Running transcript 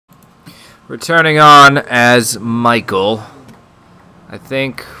Returning on as Michael. I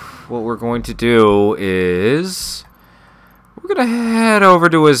think what we're going to do is we're going to head over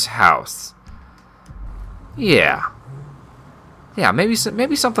to his house. Yeah. Yeah, maybe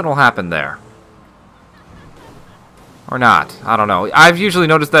something will happen there. Or not. I don't know. I've usually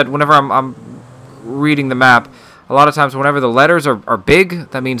noticed that whenever I'm reading the map, a lot of times whenever the letters are big,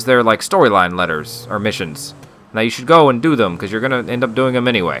 that means they're like storyline letters or missions. Now you should go and do them, because you're going to end up doing them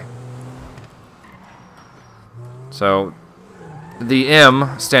anyway. So, the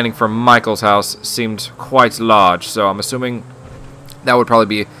M, standing for Michael's house, seemed quite large, so I'm assuming that would probably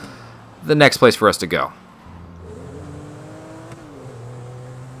be the next place for us to go.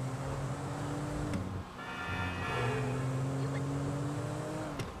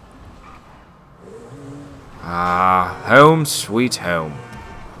 Ah, home sweet home.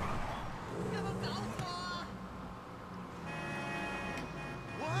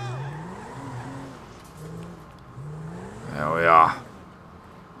 There we are.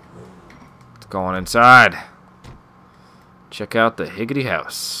 Let's go on inside. Check out the Higgity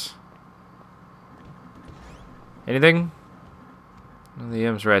house. Anything? The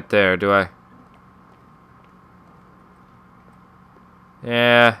M's right there, do I?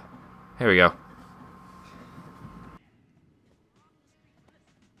 Yeah. Here we go.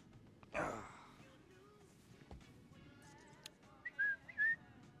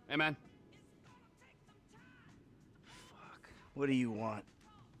 Hey, man. Fuck. What do you want?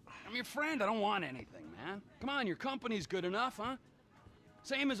 I'm your friend. I don't want anything, man. Come on, your company's good enough, huh?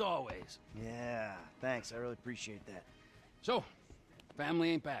 Same as always. Yeah, thanks. I really appreciate that. So,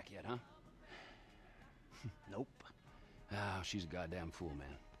 family ain't back yet, huh? Nope. Oh, she's a goddamn fool,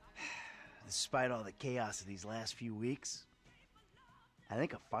 man. Despite all the chaos of these last few weeks, I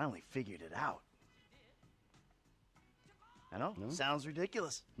think I finally figured it out. I know, No? sounds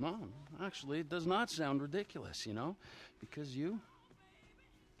ridiculous. No, actually, it does not sound ridiculous, you know? Because you're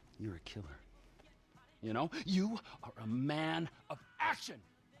a killer. You know? You are a man of action.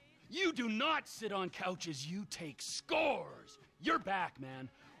 You do not sit on couches, you take scores. You're back, man.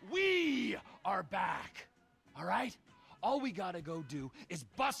 We are back. All right? All we gotta go do is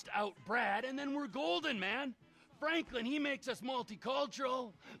bust out Brad, and then we're golden, man. Franklin, he makes us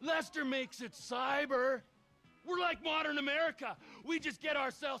multicultural. Lester makes it cyber. We're like modern America. We just get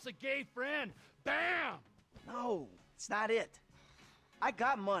ourselves a gay friend. Bam! No, it's not it. I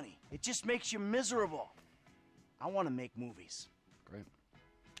got money. It just makes you miserable. I want to make movies. Great.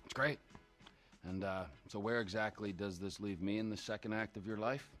 It's great. And, so where exactly does this leave me in the second act of your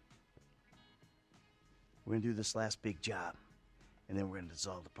life? We're gonna do this last big job, and then we're gonna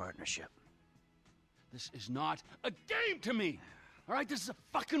dissolve the partnership. This is not a game to me. All right? This is a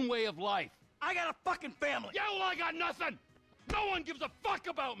fucking way of life. I got a fucking family! Yeah, well, I got nothing. No one gives a fuck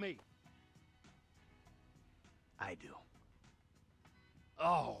about me. I do.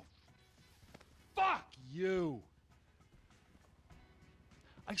 Oh, fuck you.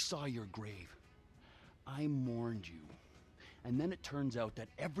 I saw your grave. I mourned you. And then it turns out that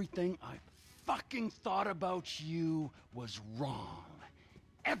everything I fucking thought about you was wrong.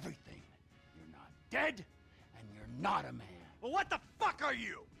 Everything. You're not dead, and you're not a man. Well, what the fuck are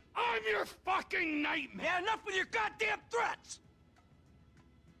you? I'm your fucking nightmare! Yeah, enough with your goddamn threats!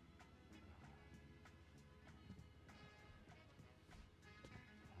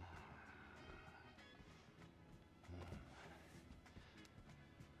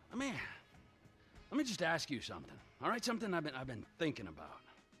 Let me just ask you something, all right? Something I've been thinking about.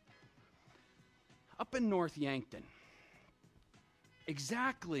 Up in North Yankton,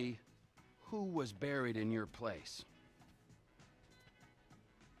 exactly who was buried in your place?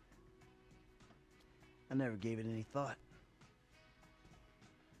 I never gave it any thought.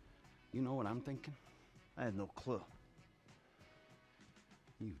 You know what I'm thinking? I had no clue.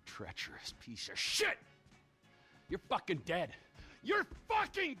 You treacherous piece of shit! You're fucking dead. You're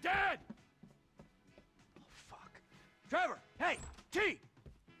fucking dead! Oh, fuck. Trevor! Hey! T!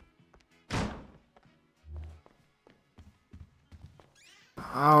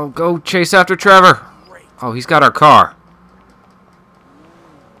 Oh, go chase after Trevor. Oh, he's got our car.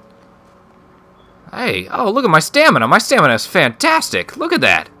 Hey, oh, look at my stamina. My stamina is fantastic. Look at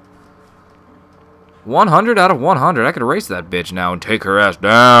that. 100 out of 100. I could erase that bitch now and take her ass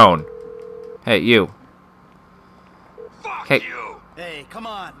down. Hey, you. Fuck Hey. you! Hey, come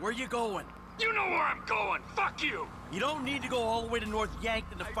on. Where you going? You know where I'm going! Fuck you! You don't need to go all the way to North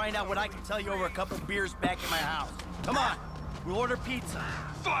Yankton to find out what I can tell you over a couple beers back in my house. Come on. We'll order pizza.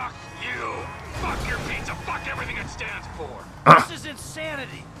 Fuck you! Fuck your pizza! Fuck everything it stands for! This is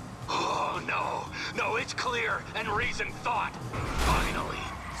insanity. Oh, no. No, it's clear and reasoned thought. Finally.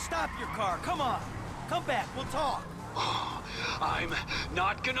 Stop your car. Come on. Come back. We'll talk. I'm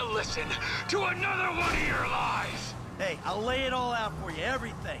not gonna listen to another one of your lies. Hey, I'll lay it all out for you.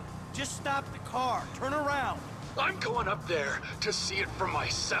 Everything. Just stop the car. Turn around. I'm going up there to see it for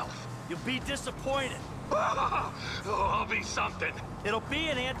myself. You'll be disappointed. Oh, I'll be something. It'll be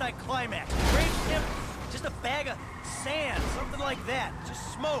an anticlimax. Great empty. Just a bag of sand. Something like that.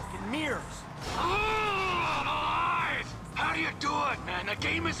 Just smoke and mirrors. Oh, lies! How do you do it, man? The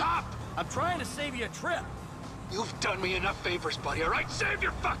game is up. I'm trying to save you a trip. You've done me enough favors, buddy, all right? Save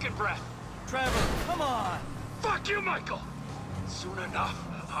your fucking breath. Trevor, come on. Fuck you, Michael. Soon enough,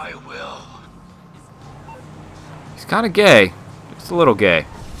 I will. He's kind of gay. Just a little gay.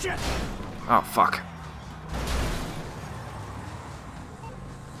 Shit. Oh, fuck.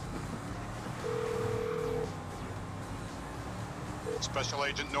 Special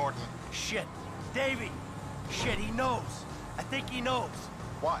Agent Norton. Shit. Davey. Shit, he knows. I think he knows.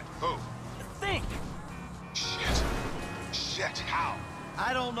 What? Who? Think. Shit. Shit, how?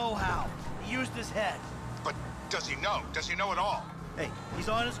 I don't know how. He used his head. But does he know? Does he know at all? Hey, he's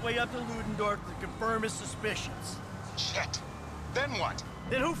on his way up to Ludendorff to confirm his suspicions. Shit. Then what?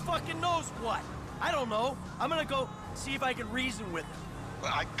 Then who fucking knows what? I don't know. I'm gonna go see if I can reason with him.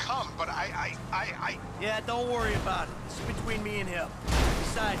 Well, I'd come, but I... Yeah, don't worry about it. This is between me and him.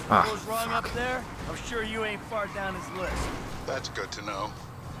 Besides, if Ah, it goes wrong fuck. up there, I'm sure you ain't far down his list. That's good to know.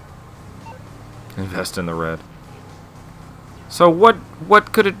 Invest in the red. So what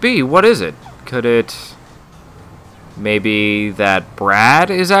could it be? What is it? Could it maybe that Brad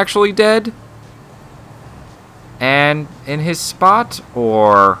is actually dead? And in his spot?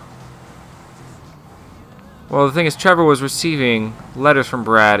 Or... Well, the thing is, Trevor was receiving letters from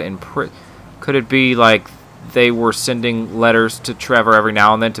Brad in prison. Could it be like they were sending letters to Trevor every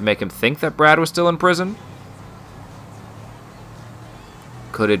now and then to make him think that Brad was still in prison?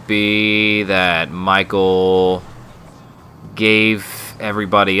 Could it be that Michael gave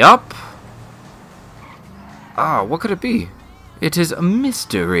everybody up? Ah, what could it be? It is a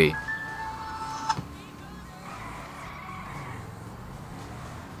mystery.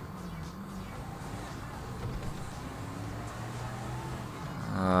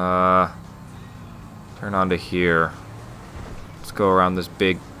 Turn on to here. Let's go around this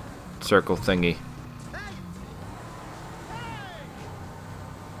big circle thingy.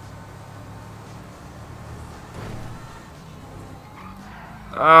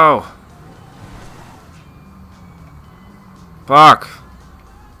 Oh. Park.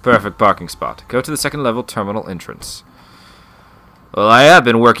 Perfect parking spot. Go to the second level terminal entrance. Well, I have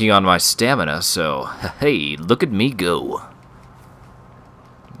been working on my stamina, so hey, look at me go.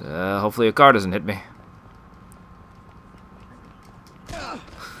 Hopefully a car doesn't hit me.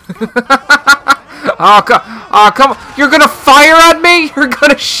 Oh, come on. You're gonna fire at me? You're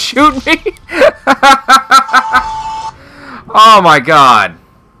gonna shoot me? Oh my god.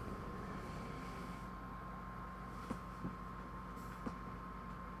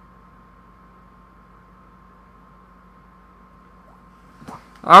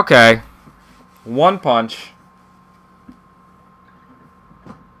 Okay. One punch.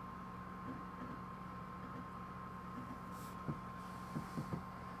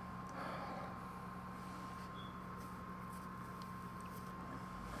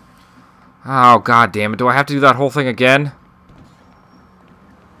 Oh, god damn it. Do I have to do that whole thing again?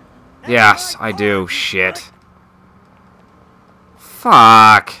 Yes, I do. Shit.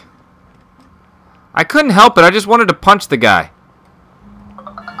 Fuck. I couldn't help it. I just wanted to punch the guy.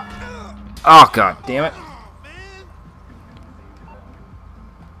 Oh, god damn it.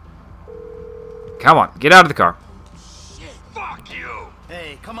 Come on. Get out of the car. Fuck you!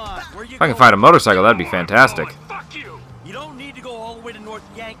 Hey, come on. Where you If I can going? find a motorcycle, that'd be fantastic. Fuck you! You don't need to go all the way to North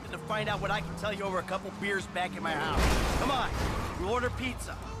Yankton to find out what I can tell you over a couple beers back in my house. Come on. We'll order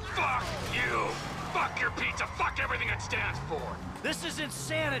pizza. Fuck you! Fuck your pizza! Fuck everything it stands for! This is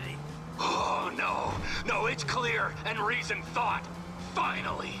insanity. Oh, no. No, it's clear and reasoned thought.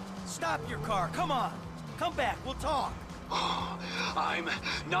 Finally. Stop your car. Come on. Come back. We'll talk. Oh, I'm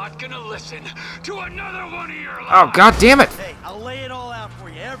not gonna listen to another one of your lies. Oh, god damn it. Hey, I'll lay it all out for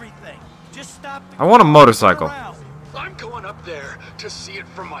you. Everything. Just stop the I want a car. motorcycle. Turn around. I'm going up there to see it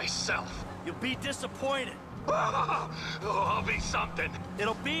for myself. You'll be disappointed. Oh, I'll be something.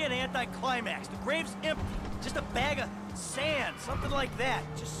 It'll be an anticlimax. The grave's empty. Just a bag of sand. Something like that.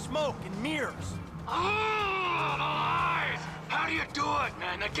 Just smoke and mirrors. Oh, lies! How do you do it,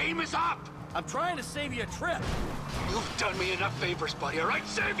 man? The game is up. I'm trying to save you a trip. You've done me enough favors, buddy, all right?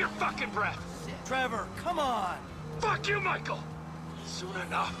 Save your fucking breath. Trevor, come on. Fuck you, Michael. Soon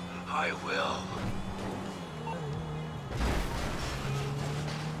enough, I will.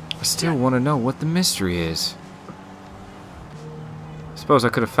 I still want to know what the mystery is. I suppose I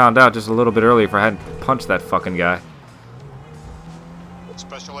could have found out just a little bit earlier if I hadn't punched that fucking guy.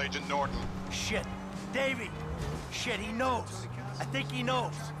 Special Agent Norton. Shit. Davey. Shit, he knows. I think he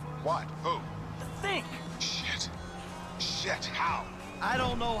knows. What? Who? Think. Shit. Shit. How? I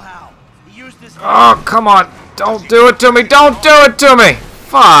don't know how. He used his head. Oh, come on. Don't do it to me. Don't do it to me.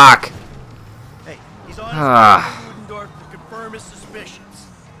 Fuck. Hey, he's on his way to Ludendorff to confirm his suspicions.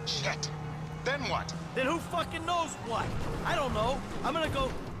 Shit. Then what? Then who fucking knows what? I don't know. I'm gonna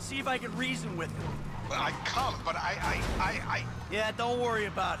go see if I can reason with him. I come, but I... Yeah, don't worry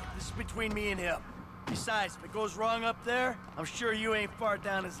about it. This is between me and him. Besides, if it goes wrong up there, I'm sure you ain't far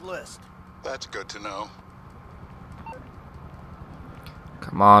down his list. That's good to know.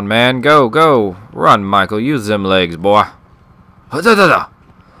 Come on, man. Go, go. Run, Michael. Use them legs, boy. Where's another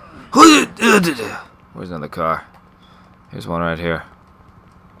car? Here's one right here.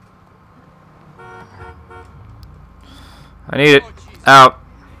 I need it. Out.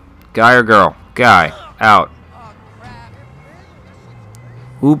 Guy or girl? Guy. Out.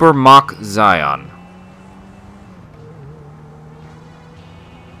 Uber Mach Zion.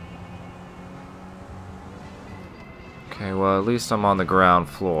 Okay, well, at least I'm on the ground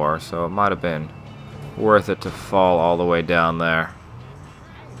floor, so it might have been worth it to fall all the way down there.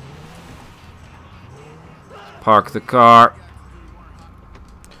 Park the car.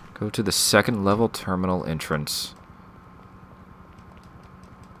 Go to the second level terminal entrance.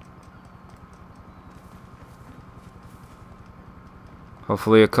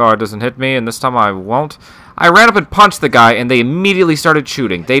 Hopefully a car doesn't hit me, and this time I won't. I ran up and punched the guy, and they immediately started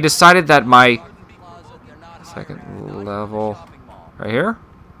shooting. They decided that my second level right here,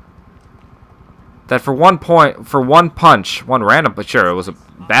 that for one punch, one random, but sure, it was a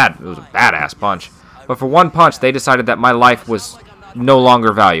badass punch. But for one punch, they decided that my life was no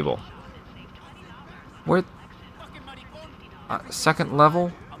longer valuable. Where? Second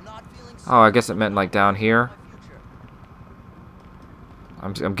level? Oh, I guess it meant like down here.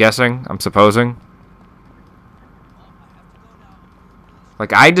 I'm guessing. I'm supposing.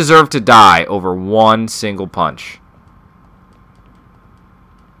 Like, I deserve to die over one single punch.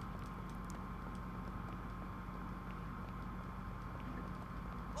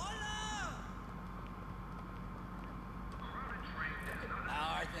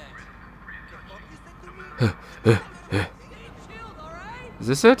 Is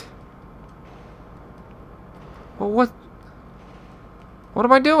this it? Well, what? What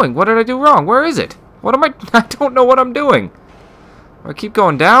am I doing? What did I do wrong? Where is it? What am I? I don't know what I'm doing. Do I keep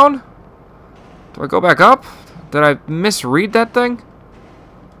going down? Do I go back up? Did I misread that thing?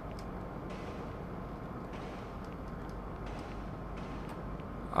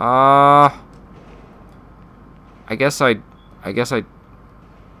 I guess I.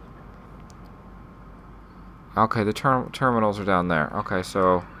 Okay, the terminals are down there. Okay,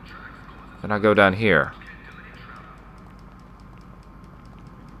 so then I go down here.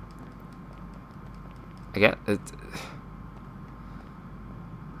 I get it.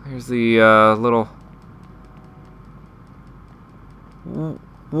 Here's the little.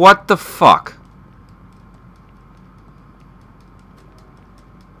 What the fuck?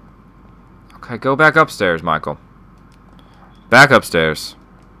 Okay, go back upstairs, Michael. Back upstairs.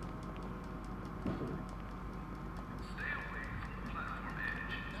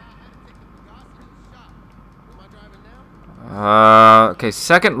 Okay,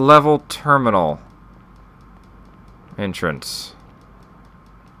 second level terminal entrance.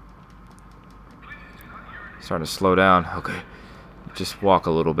 Starting to slow down. Okay, just walk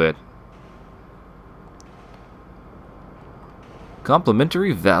a little bit.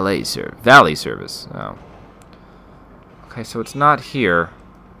 Complimentary valet service. Oh. Okay, so it's not here.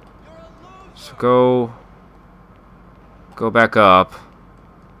 So go back up.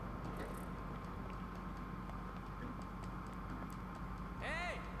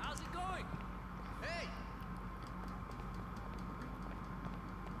 Hey, how's it going? Hey.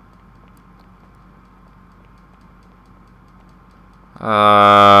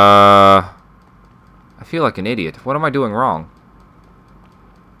 I feel like an idiot. What am I doing wrong?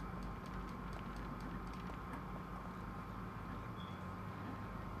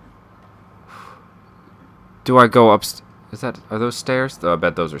 Do I go up? Are those stairs? Oh, I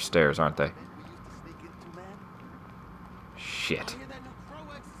bet those are stairs, aren't they? Shit.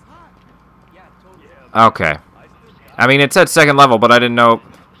 Okay. I mean, it said second level, but I didn't know.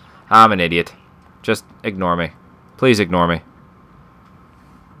 I'm an idiot. Just ignore me. Please ignore me.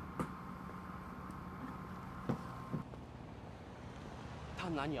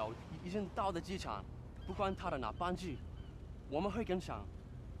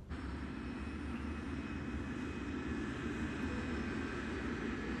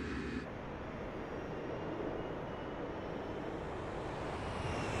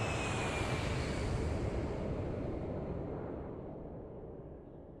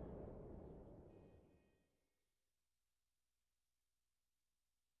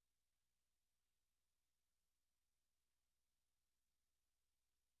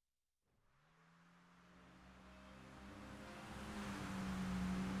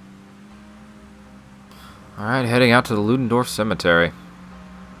 Alright, heading out to the Ludendorff Cemetery.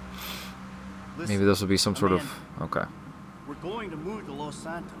 Listen, Maybe this will be some sort of... Amanda, Okay. we're going to move to Los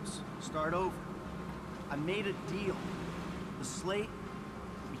Santos. Start over. I made a deal. The slate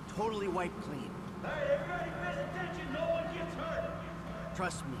will be totally wiped clean. Alright, everybody pays attention. No one gets hurt.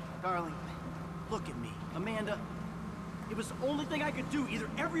 Trust me, darling. Look at me. Amanda, it was the only thing I could do. Either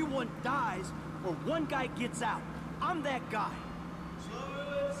everyone dies or one guy gets out. I'm that guy.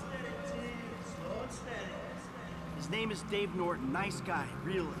 Slow and steady, T. Slow and steady. His name is Dave Norton. Nice guy.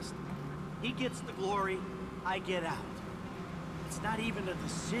 Realist. He gets the glory. I get out. It's not even a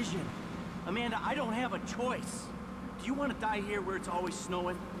decision. Amanda, I don't have a choice. Do you want to die here where it's always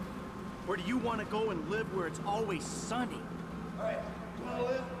snowing? Or do you want to go and live where it's always sunny? All right. You want to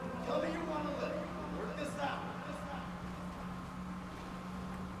live? Tell me you want to live. Work this out.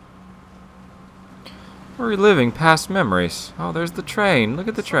 We're reliving past memories. Oh, there's the train. Look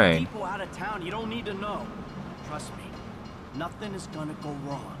at the Some train. people out of town, you don't need to know. Trust me, nothing is gonna go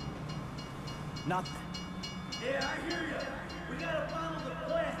wrong. Nothing. Yeah, I hear you. We gotta follow the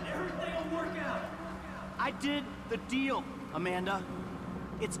plan. Everything will work out. I did the deal, Amanda.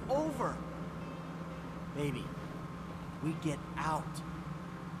 It's over. Baby, we get out.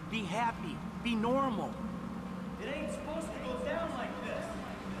 Be happy. Be normal. It ain't supposed to go down like this.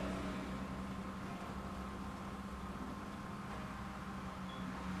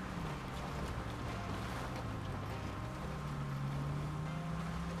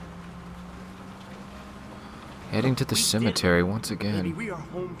 Heading to the cemetery once Baby, again. we are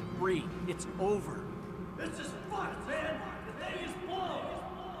home free. It's over. This is fucked, man. The thing is blown.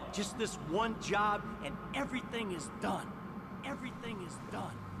 Just this one job and everything is done. Everything is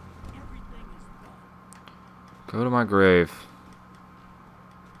done. Everything is done. Go to my grave.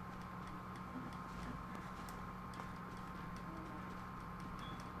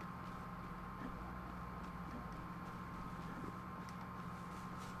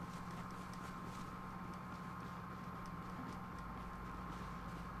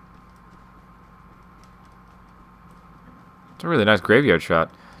 It's a really nice graveyard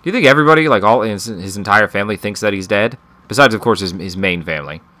shot. Do you think everybody, like all his entire family, thinks that he's dead? Besides, of course, his main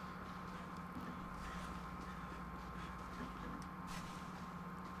family.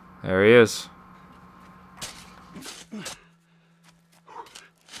 There he is.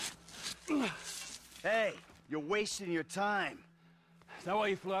 Hey, you're wasting your time. Is that why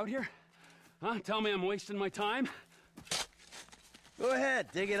you flew out here? Huh? Tell me I'm wasting my time? Go ahead,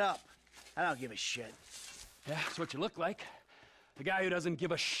 dig it up. I don't give a shit. Yeah, that's what you look like. The guy who doesn't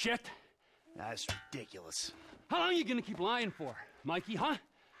give a shit. That's ridiculous. How long are you gonna keep lying for, Mikey, huh?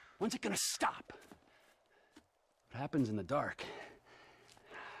 When's it gonna stop? What happens in the dark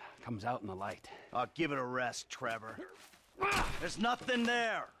comes out in the light. Oh, give it a rest, Trevor. There's nothing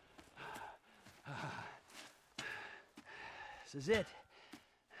there. This is it.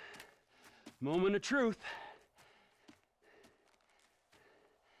 Moment of truth.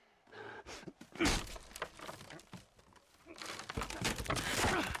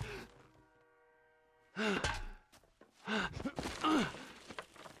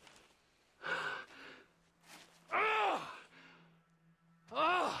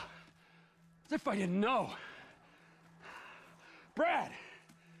 As if I didn't know. Brad!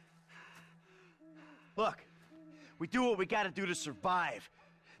 Look, we do what we gotta do to survive.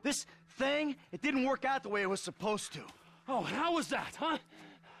 This thing, it didn't work out the way it was supposed to. Oh, and how was that, huh?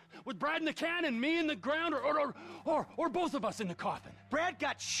 With Brad in the can and me in the ground, or both of us in the coffin? Brad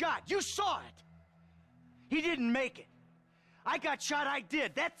got shot. You saw it. He didn't make it. I got shot. I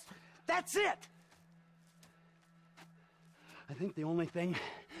did. That's it. I think the only thing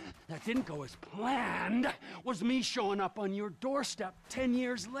that didn't go as planned was me showing up on your doorstep 10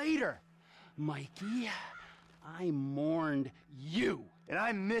 years later. Mikey, I mourned you. And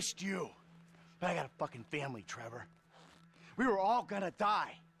I missed you. But I got a fucking family, Trevor. We were all gonna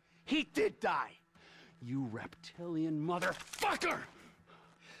die. He did die. You reptilian motherfucker!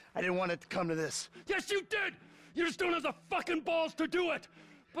 I didn't want it to come to this. Yes, you did! You just don't have the fucking balls to do it!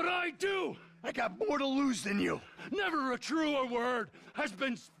 But I do! I got more to lose than you. Never a truer word has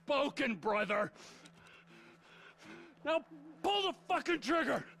been spoken, brother. Now pull the fucking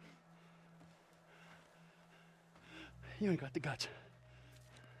trigger! You ain't got the guts.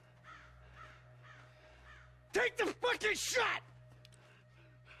 Take the fucking shot!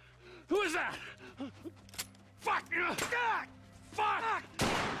 Who is that? Fuck! Ah! Fuck!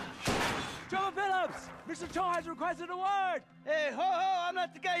 Trevor Phillips! Mr. Cho has requested a word! Hey, ho, I'm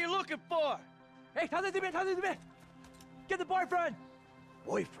not the guy you're looking for. Hey, get the boyfriend!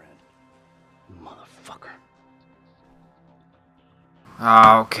 Boyfriend? Motherfucker.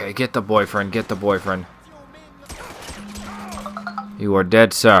 Ah, okay, get the boyfriend, get the boyfriend. You are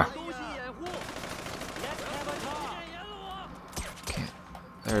dead, sir. Can't.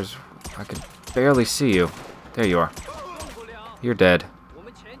 There's... I can barely see you. There you are. You're dead.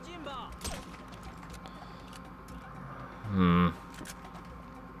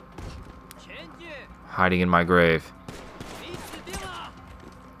 Hiding in my grave.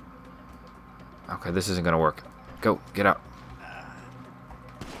 Okay, this isn't gonna work. Go, get out.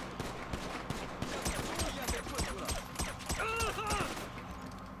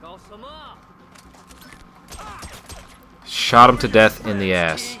 Shot him to death in the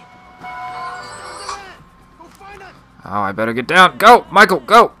ass. Oh, I better get down. Go, Michael,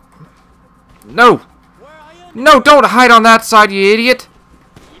 go. No. No, don't hide on that side, you idiot.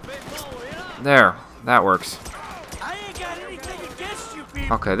 There, that works.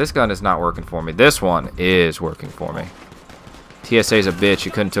 Okay, this gun is not working for me. This one is working for me. TSA's a bitch.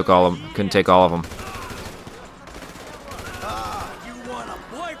 You couldn't take all of them. Couldn't take all of them. You want a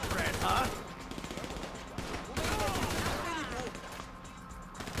boyfriend, huh?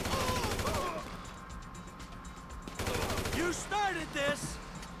 You started this.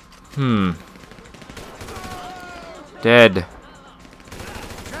 Dead.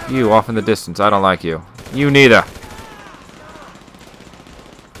 You off in the distance. I don't like you. You neither.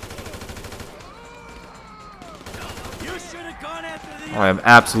 I am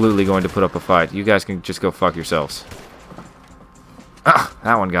absolutely going to put up a fight. You guys can just go fuck yourselves. Ah,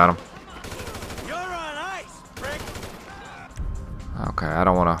 that one got him. You're on ice, prick. Okay, I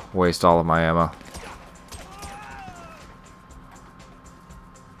don't want to waste all of my ammo.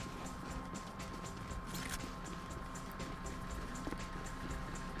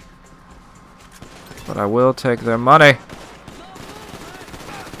 But I will take their money.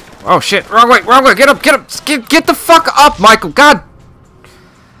 Oh shit, wrong way, wrong way. Get up, get up. Get the fuck up, Michael. God.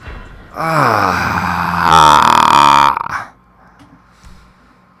 I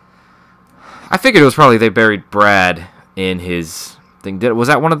figured it was probably they buried Brad in his thing. Was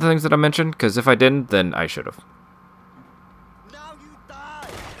that one of the things that I mentioned? Because if I didn't, then I should have. Now you die.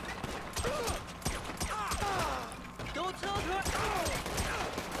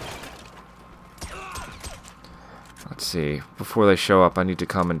 Let's see. Before they show up, I need to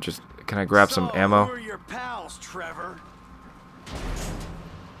come and just... Can I grab some ammo? Who are your pals, Trevor?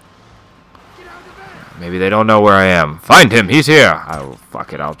 Maybe they don't know where I am. Find him! He's here! Oh,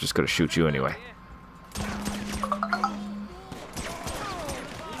 fuck it. I'll just go to shoot you anyway.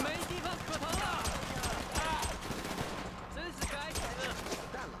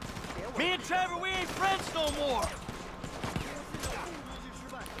 Me and Trevor, we ain't friends no more.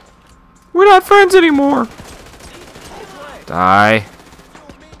 We're not friends anymore! Die.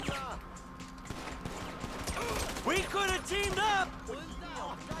 We could have teamed up.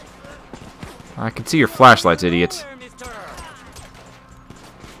 I can see your flashlights, idiots.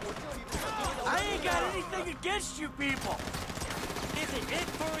 I ain't got anything against you people. Is it it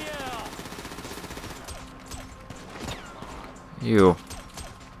for you? You.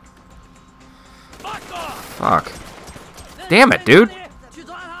 Fuck off. Fuck. Damn it, dude!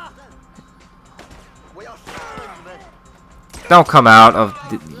 Don't come out of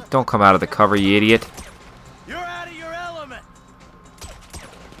the cover, you idiot. You're out of your element.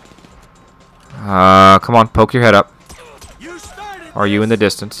 Come on, poke your head up. You started. Are you in the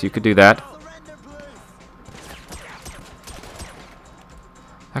distance? You could do that.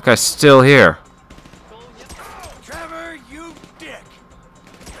 That guy's still here. Trevor, you dick.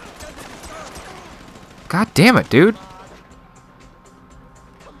 God damn it, dude.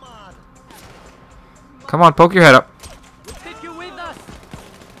 Come on, poke your head up.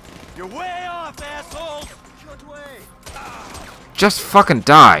 You're way off, assholes. Just fucking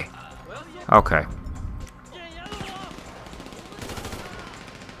die. Okay.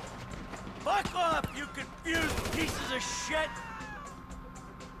 Fuck off, you confused pieces of shit.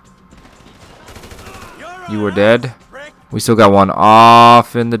 You were dead. We still got one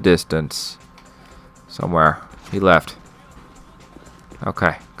off in the distance. Somewhere. He left.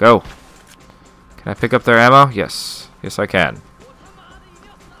 Okay, go. Can I pick up their ammo? Yes. Yes, I can.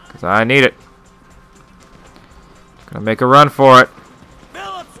 Because I need it. Gonna make a run for it.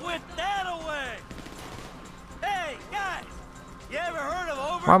 Phillips with that away. Hey, guys. You ever heard of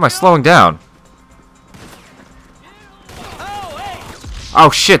overkill? Why am I slowing down? Oh, hey. Oh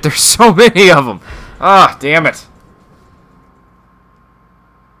shit, there's so many of them. Ah, damn it.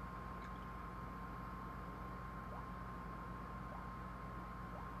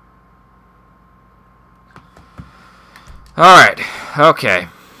 Alright, okay.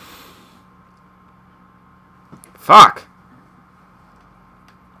 Fuck.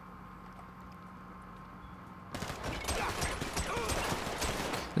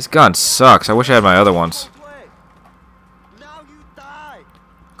 This gun sucks. I wish I had my other ones. Now you die.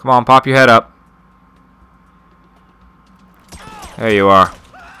 Come on, pop your head up. There you are.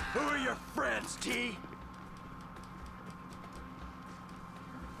 Who are your friends, T?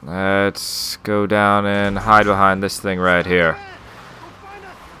 Let's go down and hide behind this thing right here.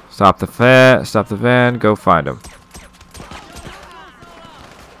 Stop the van. Stop the van. Go find him.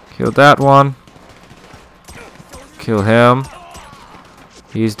 Kill that one. Kill him.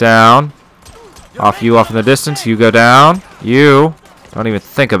 He's down. Off you off in the distance. You go down. You. Don't even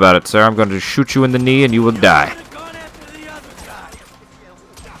think about it, sir. I'm going to shoot you in the knee and you will die. Gone after the other guy.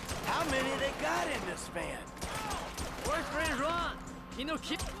 How many they got in this van? Boyfriend run. He no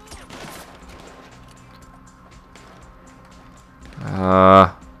kid.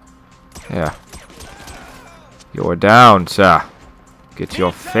 Yeah. You're down, sir. Get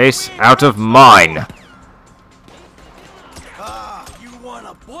your face out of mine. Ah, you want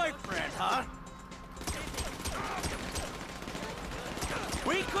a boyfriend, huh?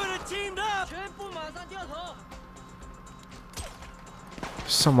 We could have teamed up.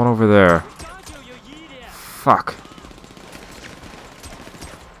 Someone over there. Fuck.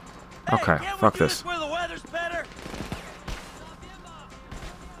 Okay, Hey, can't fuck we do this. where the weather's better?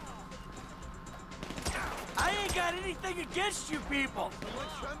 I ain't got anything against you people.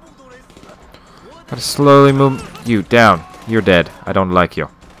 Gotta slowly move you down. You're dead. I don't like you.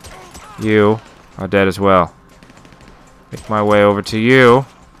 You are dead as well. Make my way over to you.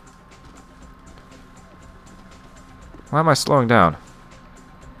 Why am I slowing down?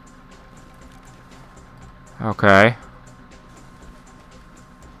 Okay.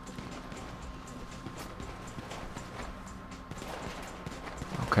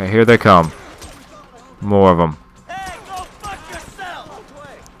 Okay, here they come. More of them. Hey, go fuck yourself.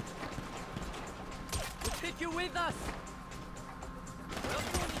 Take you with us.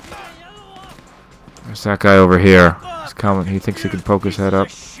 There's that guy over here. He's coming. He thinks he can poke his head up.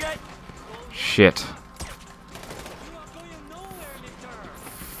 Shit. Shit.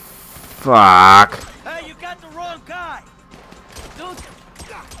 Fuck. Hey, you got the wrong guy. Don't.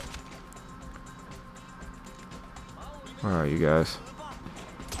 Where are you guys?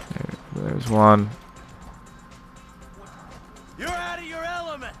 There's one. You're out of your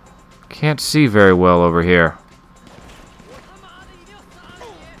element. Can't see very well over here.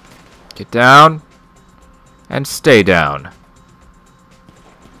 Get down. And stay down.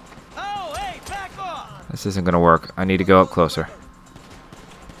 Oh, hey, back off. This isn't gonna work. I need to go up closer.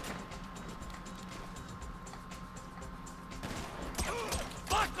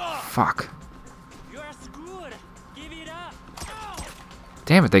 Fuck off. Fuck. You're screwed. Give it up.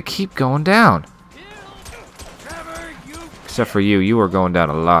 Damn it, they keep going down. Trevor, you. Except for you. You are going down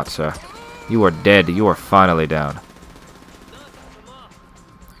a lot, sir. You are dead. You are finally down.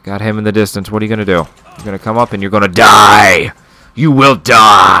 Got him in the distance. What are you gonna do? You're gonna come up and you're gonna die! You will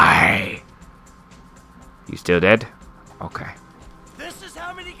die! You still dead? Okay. This is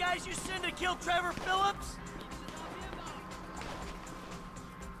how many guys you send to kill Trevor Phillips?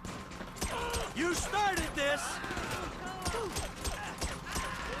 You started this.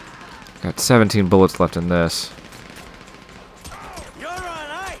 Got 17 bullets left in this. You're on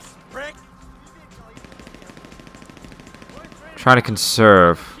ice, prick. Trying to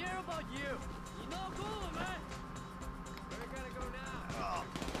conserve. Care about you. You know cool, man. Where gotta go now?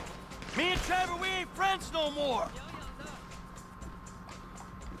 Me and Trevor, we ain't friends no more.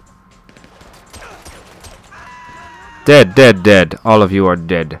 Dead, dead, dead. All of you are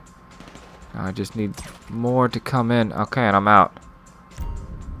dead. I just need more to come in. Okay, and I'm out.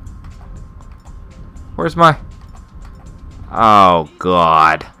 Where's my... Oh,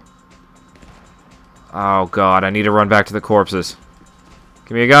 God. Oh, God. I need to run back to the corpses.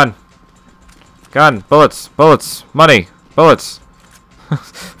 Give me a gun. Gun. Bullets. Bullets. Money. Bullets.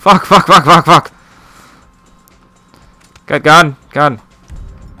 Fuck, fuck, fuck, fuck, fuck. Got gun. Gun.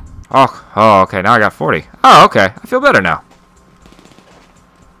 Oh, okay. Now I got 40. Oh, okay. I feel better now.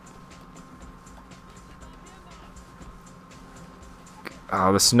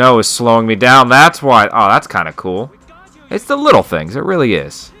 Oh, the snow is slowing me down. That's why. Oh, that's kind of cool. It's the little things. It really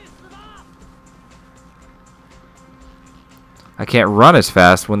is. I can't run as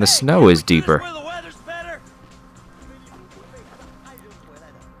fast when the snow is deeper. Where the weather's better.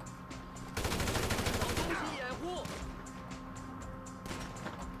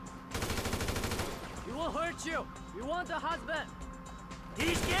 He won't hurt you. You want a husband.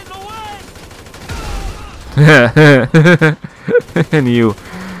 He's getting away. And you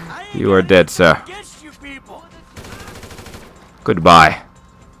are dead, sir. Against you people. Goodbye.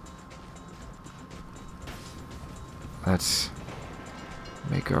 Let's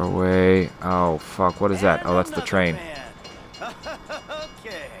Make our way. Oh, fuck. What is that? Oh, that's the train.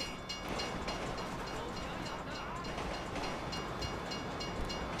 Okay.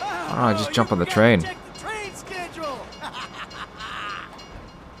 Oh, I just jump on the train. Check the train schedule.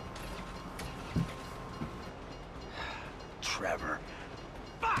 Trevor.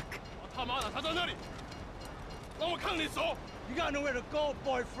 Fuck! You got nowhere to go,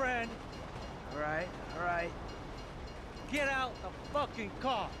 boyfriend. All right, all right. Get out the fucking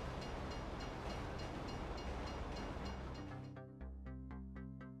car.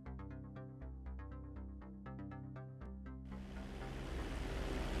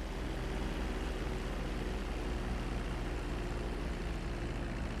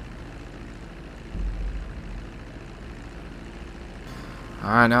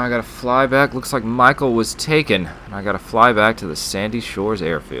 Alright, now I gotta fly back. Looks like Michael was taken. And I gotta fly back to the Sandy Shores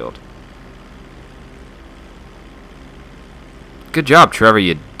airfield. Good job, Trevor,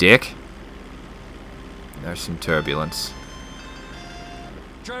 you dick. There's some turbulence.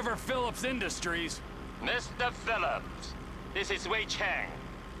 Trevor Phillips Industries. Mr. Phillips, this is Wei Chang.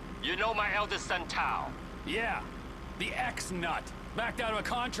 You know my eldest son, Tao. Yeah, the ex-nut. Backed out of a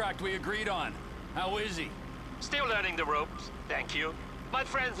contract we agreed on. How is he? Still learning the ropes, thank you. My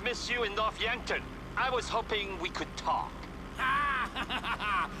friends miss you in North Yankton. I was hoping we could talk.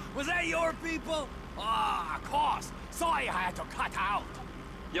 Was that your people? Ah, of course. Sorry I had to cut out.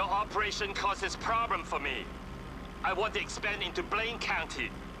 Your operation causes problem for me. I want to expand into Blaine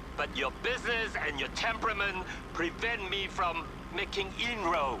County, but your business and your temperament prevent me from making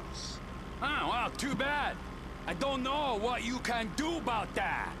inroads. Oh, well, too bad. I don't know what you can do about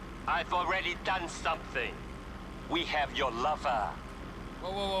that. I've already done something. We have your lover.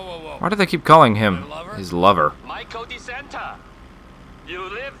 Whoa, whoa, whoa, whoa, whoa. Why do they keep calling him My lover? his lover? Michael DeSanta. You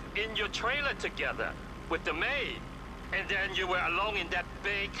live in your trailer together with the maid, and then you were alone in that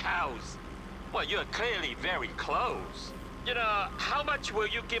big house. Well, you're clearly very close. You know, how much will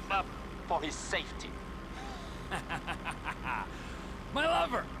you give up for his safety? My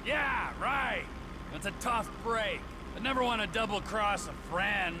lover. Yeah, right. It's a tough break. I never want to double-cross a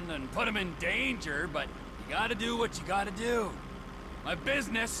friend and put him in danger, but you gotta do what you gotta do. My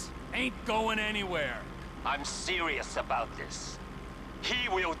business ain't going anywhere. I'm serious about this. He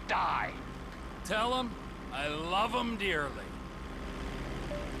will die. Tell him I love him dearly.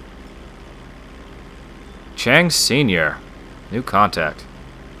 Chang Sr. New contact.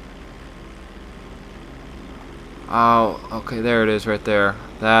 Oh, okay, there it is right there.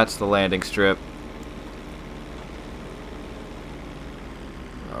 That's the landing strip.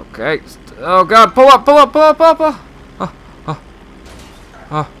 Okay. Oh, God, pull up, pull up, pull up, pull up. Oh, oh,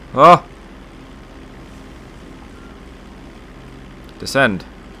 oh, oh. Descend.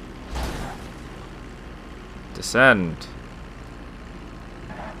 Descend.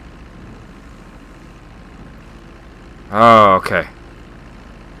 Oh, okay.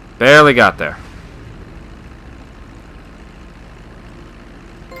 Barely got there.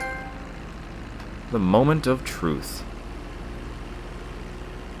 The moment of truth.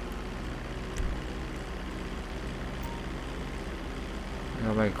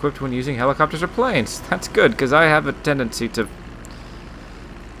 Am I equipped when using helicopters or planes? That's good, because I have a tendency to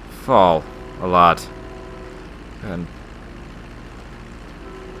fall a lot. And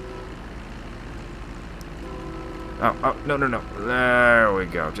oh, no, no, no. There we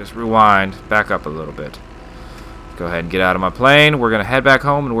go. Just rewind. Back up a little bit. Go ahead and get out of my plane. We're going to head back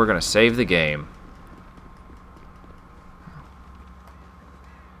home and we're going to save the game.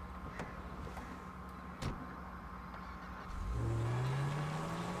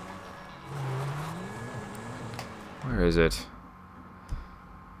 Where is it?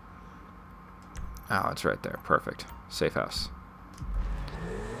 Oh, it's right there. Perfect. Safe house.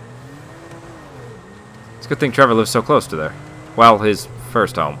 It's a good thing Trevor lives so close to there. Well, his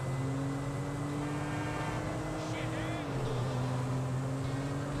first home.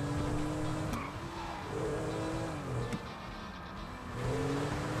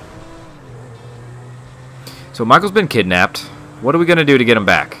 So Michael's been kidnapped. What are we going to do to get him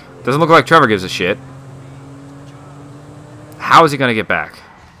back? Doesn't look like Trevor gives a shit. How is he going to get back?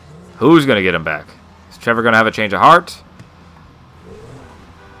 Who's going to get him back? Is Trevor going to have a change of heart?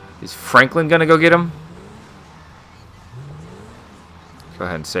 Is Franklin going to go get him? Go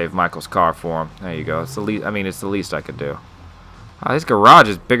ahead and save Michael's car for him. There you go. It's the least. I mean, it's the least I could do. Oh, his garage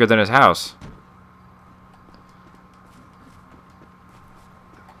is bigger than his house.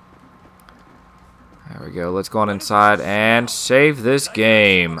 There we go. Let's go on inside and save this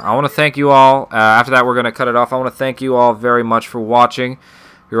game. I want to thank you all. After that, we're going to cut it off. I want to thank you all very much for watching.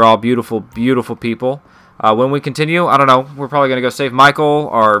 You're all beautiful, beautiful people. When we continue, I don't know, we're probably going to go save Michael,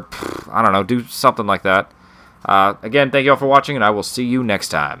 or, I don't know, do something like that. Again, thank you all for watching, and I will see you next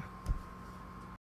time.